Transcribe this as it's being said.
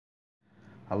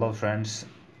Hello friends,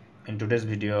 in today's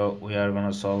video we are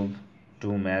gonna solve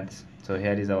two maths. So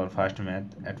here is our first math.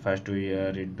 At first we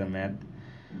read the math.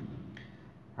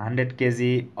 100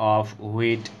 kg of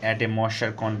wheat at a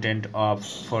moisture content of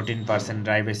 14%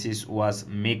 dry basis was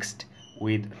mixed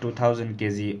with 2000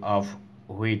 kg of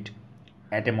wheat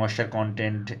at a moisture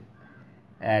content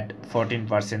at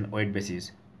 14% weight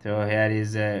basis. So here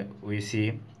is we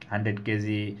see 100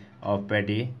 kg of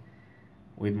paddy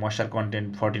with moisture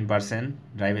content 14%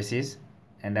 dry basis,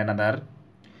 and another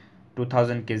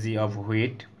 2000 kg of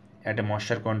wheat at a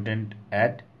moisture content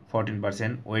at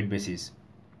 14% weight basis.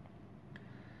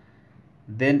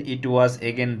 Then it was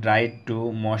again dried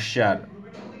to moisture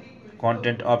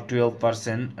content of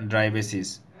 12% dry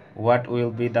basis. What will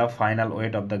be the final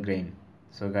weight of the grain?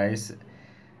 So guys,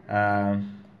 uh,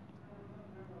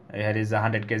 here is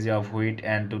 100 kg of wheat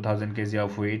and 2000 kg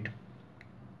of wheat.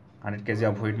 100 kg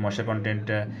of wheat moisture content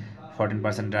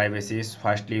 14% dry basis.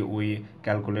 Firstly we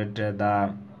calculate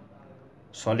the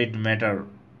solid matter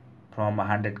from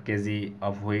 100 kg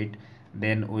of wheat.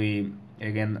 Then we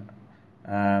again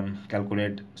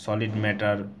calculate solid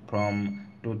matter from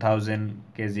 2000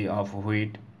 kg of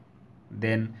wheat.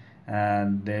 Then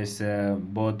this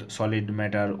both solid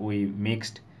matter we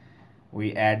mixed,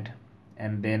 we add,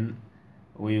 and then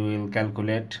we will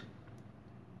calculate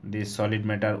this solid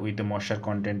matter with a moisture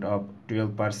content of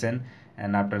 12%,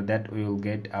 and after that we will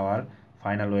get our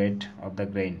final weight of the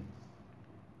grain.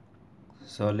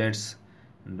 So let's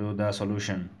do the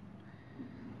solution.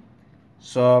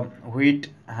 So wheat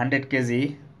 100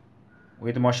 kg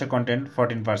with moisture content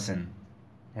 14%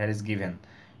 here is given.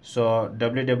 So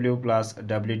WW plus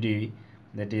WD,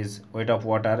 that is weight of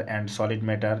water and solid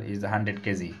matter, is 100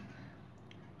 kg,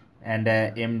 and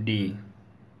MD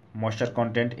moisture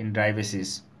content in dry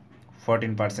basis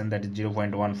 14%, that is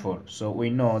 0.14. So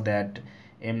we know that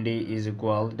MD is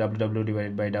equal WW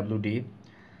divided by WD.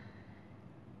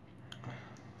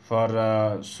 For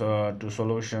to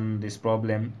solution this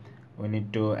problem we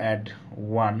need to add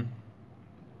 1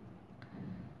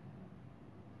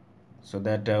 so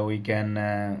that we can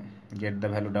get the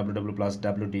value WW plus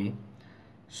WD.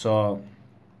 So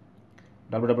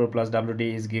WW plus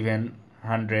WD is given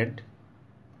 100,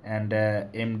 and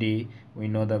MD, we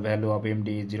know the value of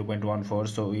MD is 0.14,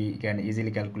 so we can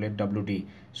easily calculate WD.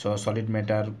 So solid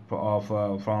matter of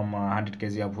from 100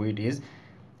 kg of wheat is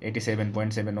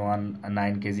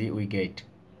 87.719 kg we get.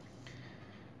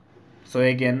 So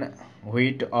again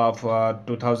wheat of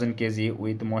 2000 kg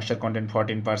with moisture content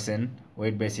 14%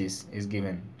 weight basis is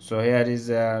given. So here is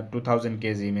 2000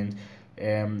 kg means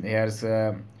here's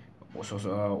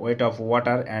weight of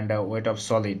water and weight of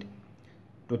solid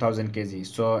 2000 kg.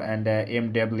 So and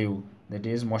MW, that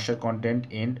is moisture content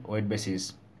in weight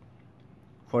basis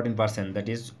 14%, that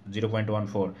is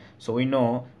 0.14. So we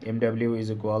know MW is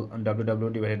equal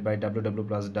WW divided by WW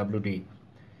plus WD.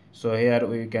 So here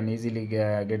we can easily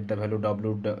get the value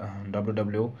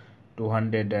WW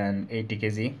 280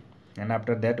 kg, and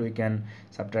after that we can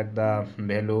subtract the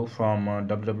value from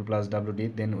WW plus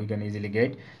WD, then we can easily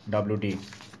get WD.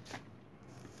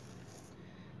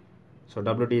 So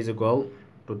WD is equal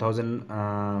 2000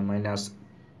 minus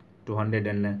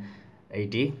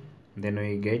 280, then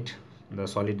we get the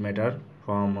solid matter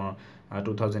from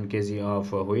 2000 kg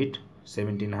of wheat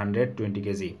 1720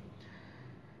 kg.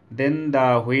 Then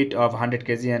the wheat of 100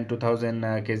 kg and 2000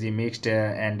 kg mixed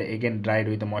and again dried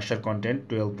with the moisture content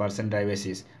 12% dry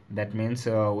basis. That means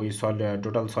we solve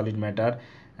total solid matter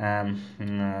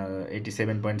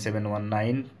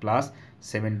 87.719 plus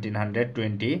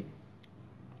 1720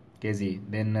 kg.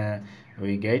 Then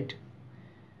we get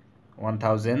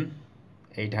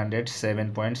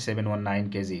 1807.719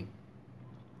 kg.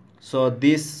 So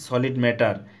this solid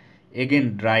matter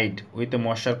again dried with the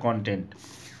moisture content,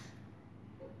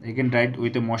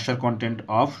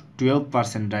 of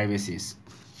 12% dry basis.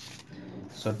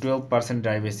 So 12%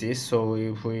 dry basis. So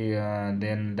if we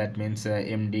then that means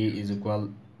MD is equal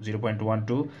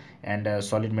 0.12, and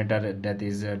solid matter, that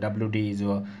is WD, is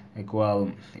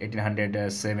equal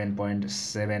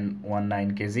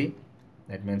 1807.719 kg.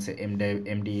 That means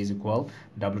MD is equal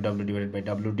WW divided by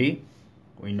WD,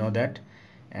 we know that,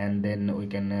 and then we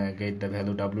can get the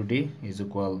value WD is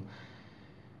equal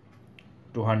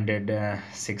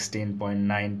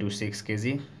 216.926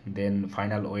 kg. Then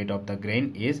final weight of the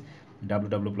grain is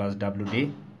WW plus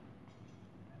WD.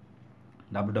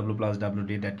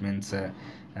 That means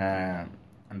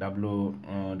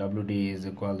WD is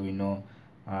equal, we know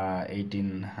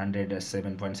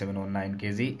 1807.719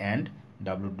 kg, and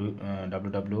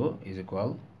WW is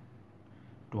equal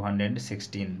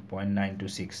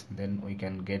 216.926. Then we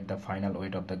can get the final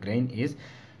weight of the grain is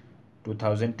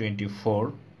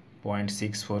 2024.64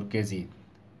 kg.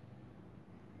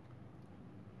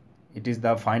 It is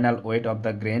the final weight of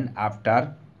the grain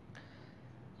after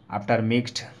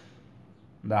mixed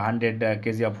the 100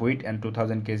 kg of wheat and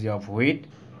 2000 kg of wheat.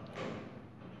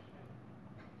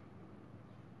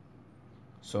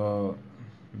 So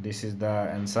this is the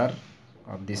answer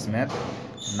of this math.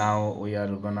 Now we are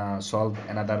gonna solve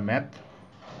another math.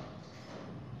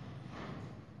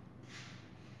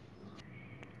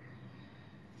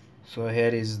 So here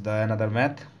is the another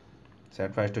math. So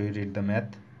at first we read the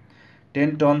math.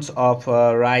 10 tons of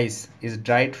rice is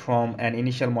dried from an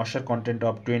initial moisture content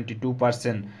of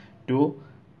 22% to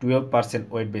 12%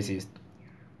 weight basis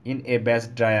in a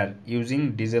batch dryer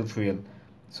using diesel fuel.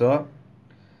 So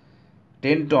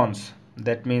 10 tons,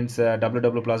 that means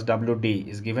WW plus WD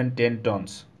is given. 10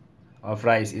 tons of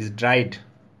rice is dried,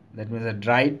 that means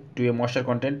dried to a moisture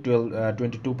content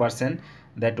 22%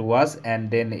 that was, and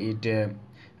then it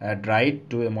dried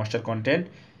to a moisture content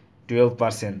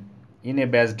 12% in a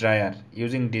batch dryer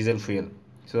using diesel fuel.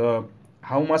 So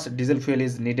how much diesel fuel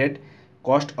is needed?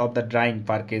 Cost of the drying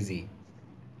per kg.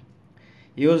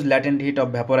 Use latent heat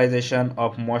of vaporization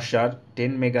of moisture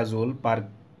 10 megajoule per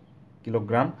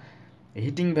kilogram.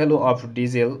 Heating value of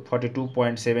diesel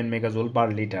 42.7 megajoule per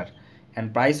liter,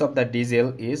 and price of the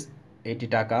diesel is 80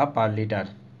 taka per liter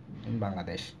in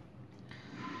Bangladesh.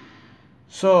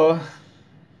 So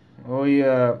we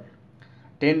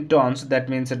 10 tons, that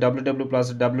means WW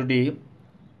plus WD,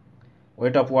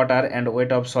 weight of water and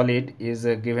weight of solid is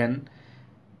given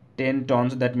 10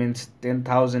 tons, that means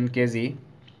 10,000 kg,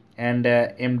 and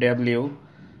MW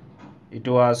it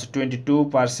was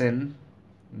 22%,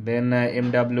 then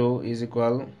MW is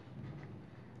equal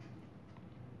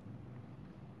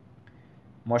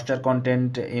moisture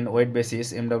content in weight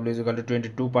basis. MW is equal to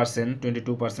 22%,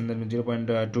 that means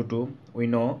 0.22. we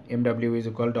know MW is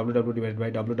equal to WW divided by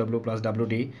WW plus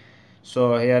WD.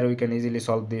 So here we can easily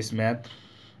solve this math.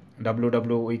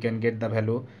 WW we can get the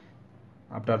value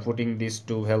after putting these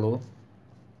two value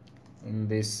in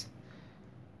this,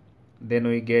 then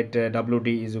we get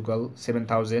WD is equal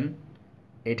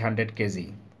 7,800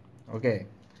 kg. Okay,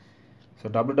 so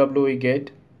WW we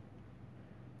get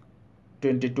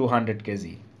 2200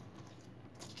 kg.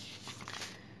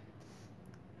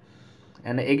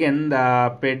 And again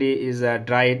the paddy is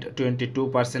dried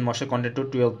 22% moisture content to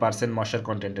 12% moisture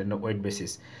content in the weight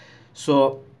basis.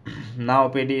 So now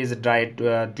paddy is dried to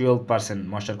 12%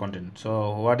 moisture content.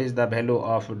 So what is the value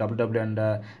of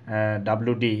WW and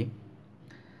WD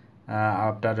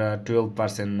after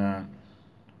 12%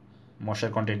 moisture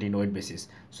content in weight basis?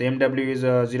 So MW is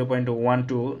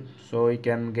 0.12, so we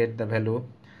can get the value.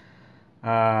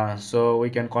 So we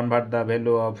can convert the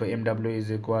value of MW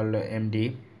is equal to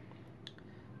MD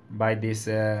by this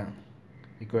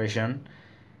equation.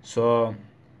 So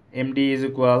MD is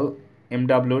equal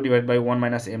MW divided by 1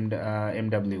 minus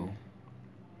MW.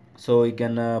 So we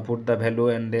can put the value,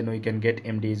 and then we can get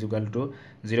MD is equal to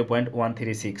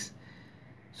 0.136.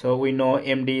 So we know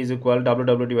MD is equal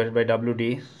WW divided by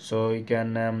WD. So we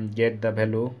can get the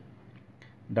value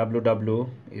WW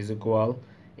is equal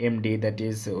MD, that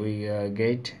is we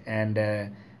get, and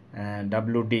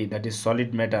WD, that is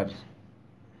solid matter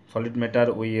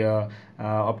we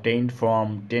obtained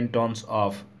from 10 tons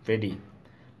of paddy.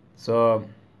 So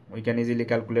we can easily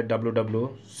calculate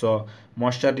WW. So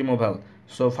moisture removal.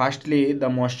 So firstly the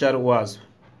moisture was,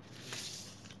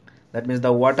 that means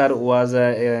the water was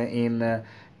in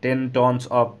 10 tons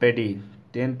of paddy.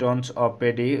 10 tons of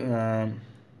paddy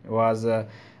was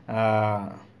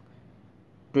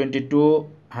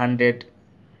 2200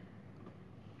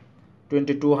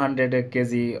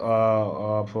 kg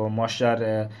of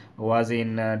moisture was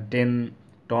in 10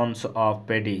 tons of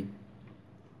paddy.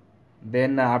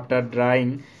 Then after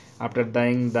drying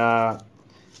the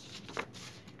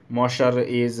moisture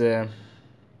is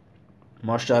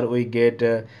moisture we get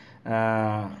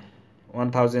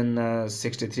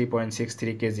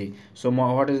 1063.63 kg. So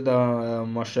what is the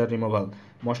moisture removal?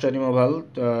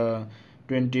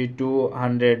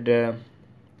 2200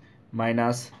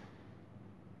 minus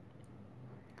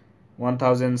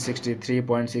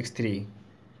 1063.63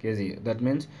 kg, that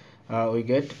means we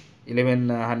get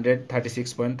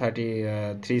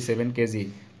 1136.37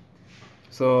 kg.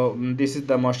 So this is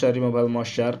the moisture removal.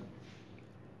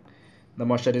 The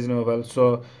moisture is removable.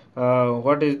 So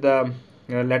what is the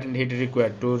latent heat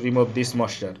required to remove this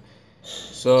moisture?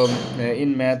 So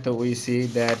in math we see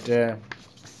that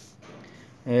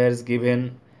here is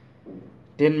given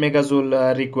 10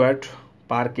 megajoule required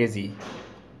per kg.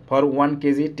 For 1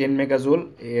 kg 10 megajoule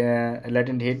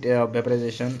latent heat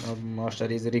vaporization of moisture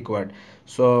is required.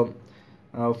 So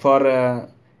for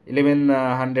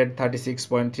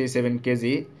 1136.37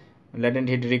 kg. Latent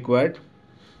heat required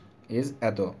is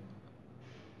eto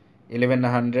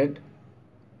 1100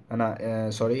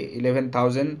 sorry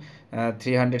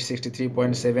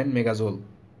 11,363.7 megajoule.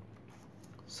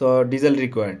 So diesel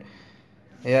required,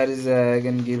 here is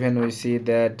again given, we see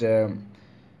that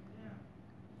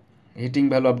heating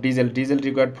value of diesel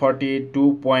required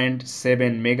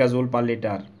 42.7 megajoule per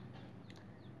liter.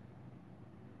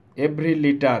 every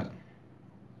liter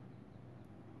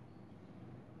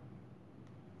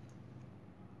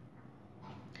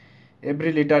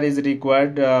every liter is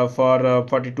required for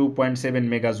 42.7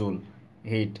 megajoule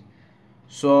heat.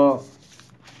 So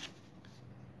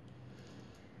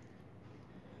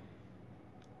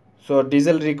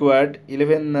diesel required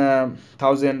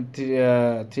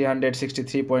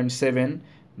 11,363.7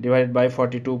 divided by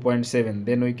 42.7,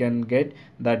 then we can get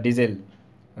the diesel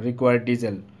required,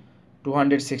 diesel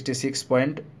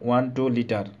 266.12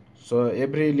 liter. So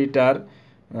every liter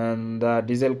the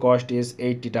diesel cost is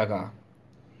 80 taka.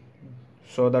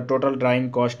 So the total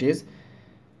drying cost is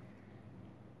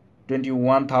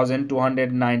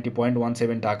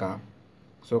 21,290.17 taka.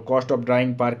 So cost of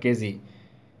drying per kg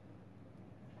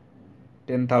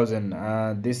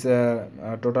 10,000. This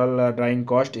total drying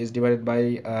cost is divided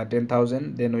by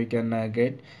 10,000, then we can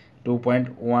get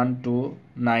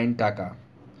 2.129 taka.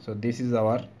 So this is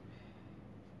our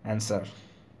answer,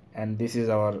 and this is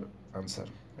our answer.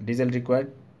 Diesel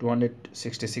required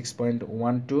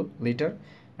 266.12 liter,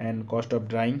 and cost of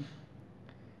drying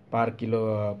per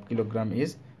kilogram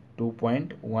is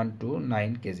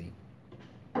 2.129 kg.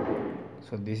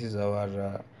 So this is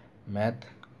our math.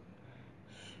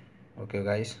 Okay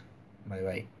guys, bye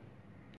bye.